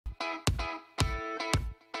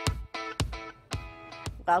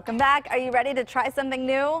Welcome back. Are you ready to try something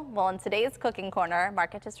new? Well, in today's Cooking Corner,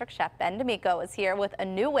 Market District Chef Ben D'Amico is here with a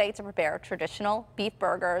new way to prepare traditional beef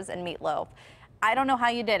burgers and meatloaf. I don't know how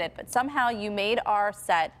you did it, but somehow you made our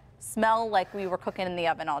set smell like we were cooking in the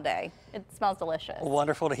oven all day. It smells delicious.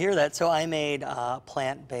 Wonderful to hear that. So I made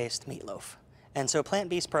plant-based meatloaf. And so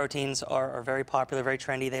plant-based proteins are very popular, very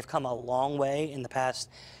trendy. They've come a long way in the past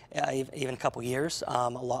even a couple years. A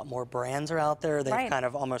lot more brands are out there. They've kind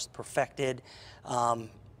of almost perfected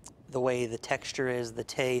the way the texture is, the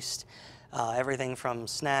taste, everything from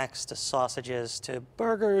snacks to sausages to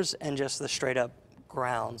burgers, and just the straight up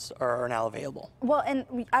grounds are now available. Well,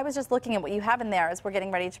 and I was just looking at what you have in there as we're getting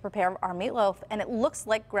ready to prepare our meatloaf, and it looks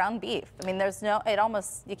like ground beef. I mean, there's no, it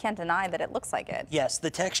almost, you can't deny that it looks like it. Yes, the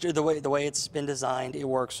texture, the way it's been designed, it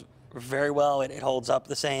works very well. It holds up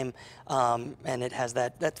the same, and it has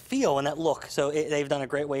that feel and that look. So they've done a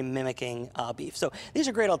great way mimicking beef. So these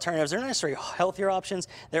are great alternatives. They're not necessarily healthier options.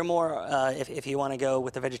 They're more if you want to go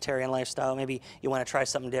with the vegetarian lifestyle, maybe you want to try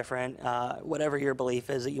something different, whatever your belief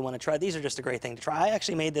is that you want to try. These are just a great thing to try. I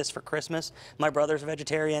actually made this for Christmas. My brother's a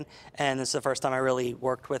vegetarian, and this is the first time I really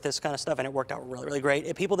worked with this kind of stuff, and it worked out really, really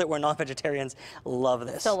great. People that were non-vegetarians love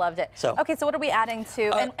this. Still loved it. So, okay, so what are we adding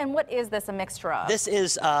to, and what is this a mixture of? This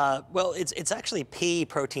is, well, it's actually pea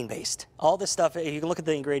protein based. All this stuff, you can look at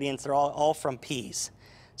the ingredients, they're all from peas.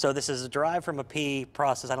 So this is derived from a pea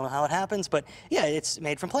process. I don't know how it happens, but yeah, it's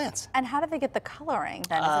made from plants. And how do they get the coloring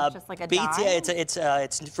then? Is it just like a dye? Yeah,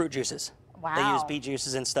 it's fruit juices. Wow. They use beet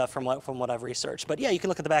juices and stuff from what I've researched. But yeah, you can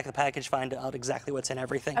look at the back of the package, find out exactly what's in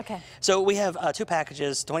everything. Okay. So we have 2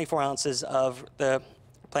 packages, 24 ounces of the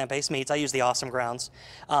plant-based meats. I use the awesome grounds.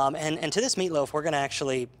 And to this meatloaf, we're gonna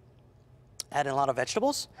actually add in a lot of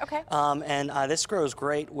vegetables. Okay. And this grows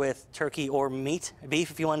great with turkey or meat,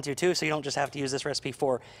 beef if you want to too, so you don't just have to use this recipe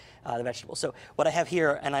for the vegetables. So what I have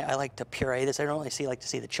here, and I like to puree this, I don't really like to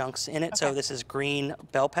see the chunks in it, okay. So this is green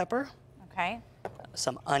bell pepper. Okay.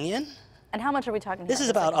 Some onion. And how much are we talking This here? is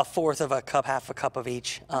about a fourth of a cup, half a cup of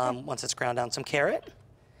each, once it's ground down. Some carrot,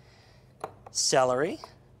 celery,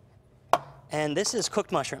 and this is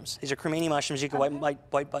cooked mushrooms. These are cremini mushrooms. You can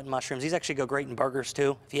white button mushrooms. These actually go great in burgers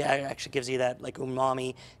too. It actually gives you that like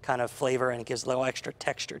umami kind of flavor, and it gives a little extra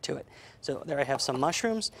texture to it. So there I have some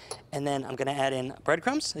mushrooms, and then I'm gonna add in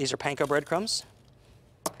breadcrumbs. These are panko breadcrumbs.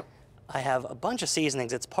 I have a bunch of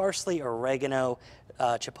seasonings. It's parsley, oregano,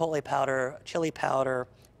 chipotle powder, chili powder,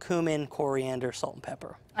 cumin, coriander, salt, and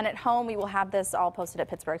pepper. And at home, we will have this all posted at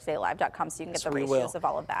PittsburghTodayLive.com, so you can get the ratios of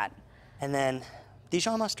all of that. And then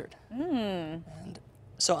Dijon mustard. And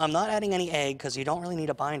so I'm not adding any egg because you don't really need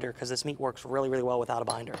a binder, because this meat works really, really well without a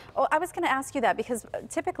binder. Oh, I was going to ask you that, because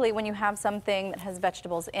typically when you have something that has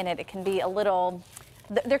vegetables in it, it can be a little,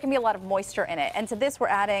 there can be a lot of moisture in it. And to this, we're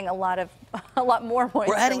adding a lot more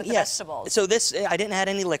moisture with the vegetables. So this, I didn't add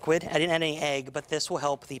any liquid, I didn't add any egg, but this will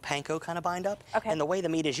help the panko kind of bind up. Okay. And the way the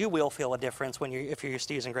meat is, you will feel a difference when if you're used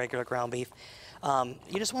to using regular ground beef.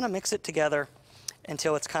 You just want to mix it together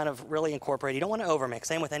until it's kind of really incorporated. You don't want to overmix.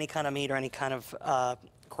 Same with any kind of meat or any kind of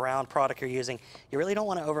ground product you're using. You really don't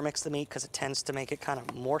want to overmix the meat, because it tends to make it kind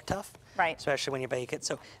of more tough. Right. Especially when you bake it.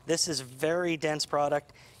 So this is very dense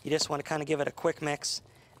product. You just want to kind of give it a quick mix,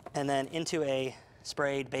 and then into a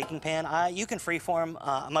sprayed baking pan. You can freeform.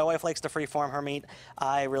 My wife likes to freeform her meat.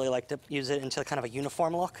 I really like to use it into kind of a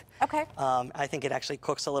uniform look. Okay. I think it actually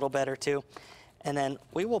cooks a little better too. And then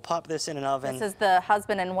we will pop this in an oven. This is the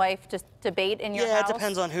husband and wife just debate in your house? Yeah, it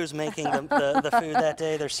depends on who's making the food that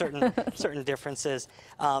day. There's certain differences.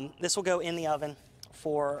 This will go in the oven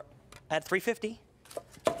at 350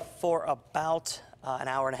 for about an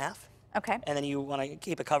hour and a half. Okay. And then you want to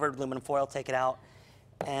keep it covered with aluminum foil, take it out.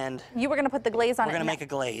 And you were going to put the glaze on it? We're going to make a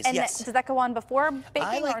glaze, and yes. Does that go on before baking?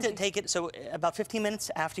 I like to take it, so about 15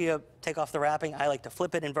 minutes after you take off the wrapping, I like to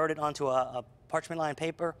flip it, invert it onto a parchment lined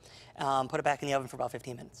paper, put it back in the oven for about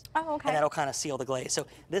 15 minutes. Oh, okay. And that'll kind of seal the glaze. So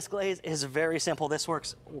this glaze is very simple. This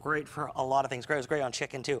works great for a lot of things. It's great on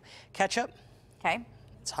chicken too. Ketchup. Okay.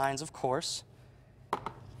 It's Heinz, of course.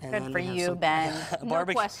 And good for you, Ben. No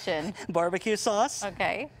question. Barbecue sauce.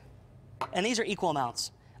 Okay. And these are equal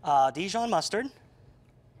amounts. Dijon mustard.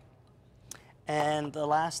 And the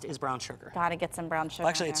last is brown sugar. Gotta get some brown sugar. Well,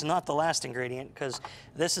 actually, it's not the last ingredient, because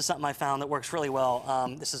this is something I found that works really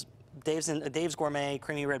well. This is Dave's Gourmet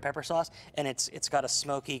Creamy Red Pepper Sauce, and it's got a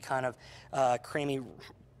smoky kind of creamy,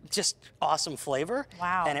 just awesome flavor.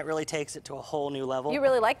 Wow. And it really takes it to a whole new level. You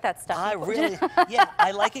really like that stuff. I really, yeah,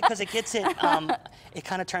 I like it because it gets it, it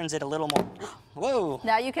kind of turns it a little more, whoa.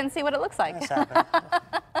 Now you can see what it looks like.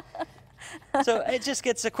 So it just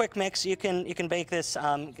gets a quick mix. You can bake this.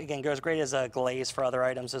 Again, goes great as a glaze for other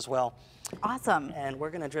items as well. Awesome. And we're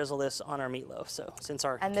going to drizzle this on our meatloaf. So since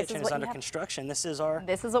our And this kitchen is is what under you have. construction, this is our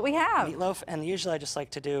This is what we have. meatloaf. And usually I just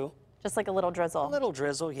like to do Just like a little drizzle. a little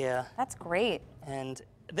drizzle, yeah. That's great. And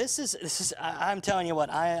this is I'm telling you what,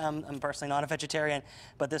 I'm personally not a vegetarian,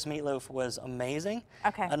 but this meatloaf was amazing.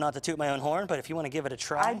 Okay. Not to toot my own horn, but if you want to give it a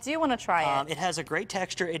try. I do want to try it. It has a great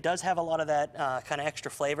texture. It does have a lot of that kind of extra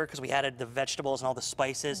flavor because we added the vegetables and all the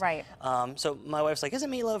spices. Right. So my wife's like, isn't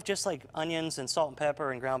meatloaf just like onions and salt and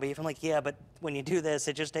pepper and ground beef? I'm like, yeah, but when you do this,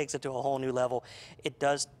 it just takes it to a whole new level. It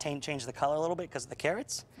does change the color a little bit because of the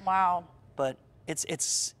carrots, Wow. but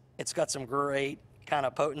it's got some great kind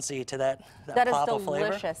of potency to that That is pop of flavor.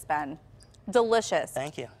 delicious, Ben. Delicious.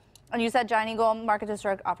 Thank you. And you said Giant Eagle Market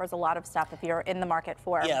District offers a lot of stuff if you're in the market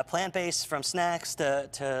for. Yeah, plant-based, from snacks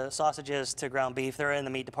to sausages to ground beef. They're in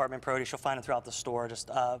the meat department produce. You'll find them throughout the store. Just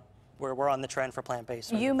we're on the trend for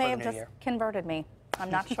plant-based. You may have new just year. converted me. I'm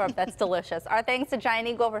not sure if that's delicious. Our thanks to Giant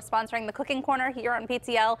Eagle for sponsoring the Cooking Corner here on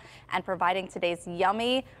PTL and providing today's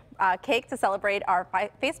yummy cake to celebrate our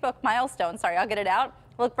Facebook milestone. Sorry, I'll get it out.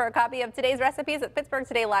 Look for a copy of today's recipes at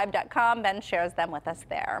PittsburghTodayLive.com. Ben shares them with us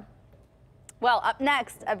there. Well, up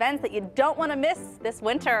next, events that you don't want to miss this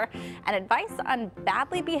winter and advice on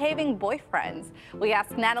badly behaving boyfriends. We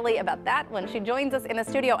ask Natalie about that when she joins us in the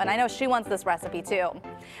studio, and I know she wants this recipe too.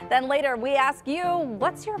 Then later, we ask you,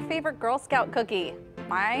 what's your favorite Girl Scout cookie?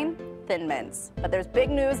 Mine? Thin Mints. But there's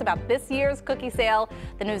big news about this year's cookie sale.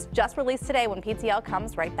 The news just released today when PTL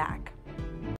comes right back.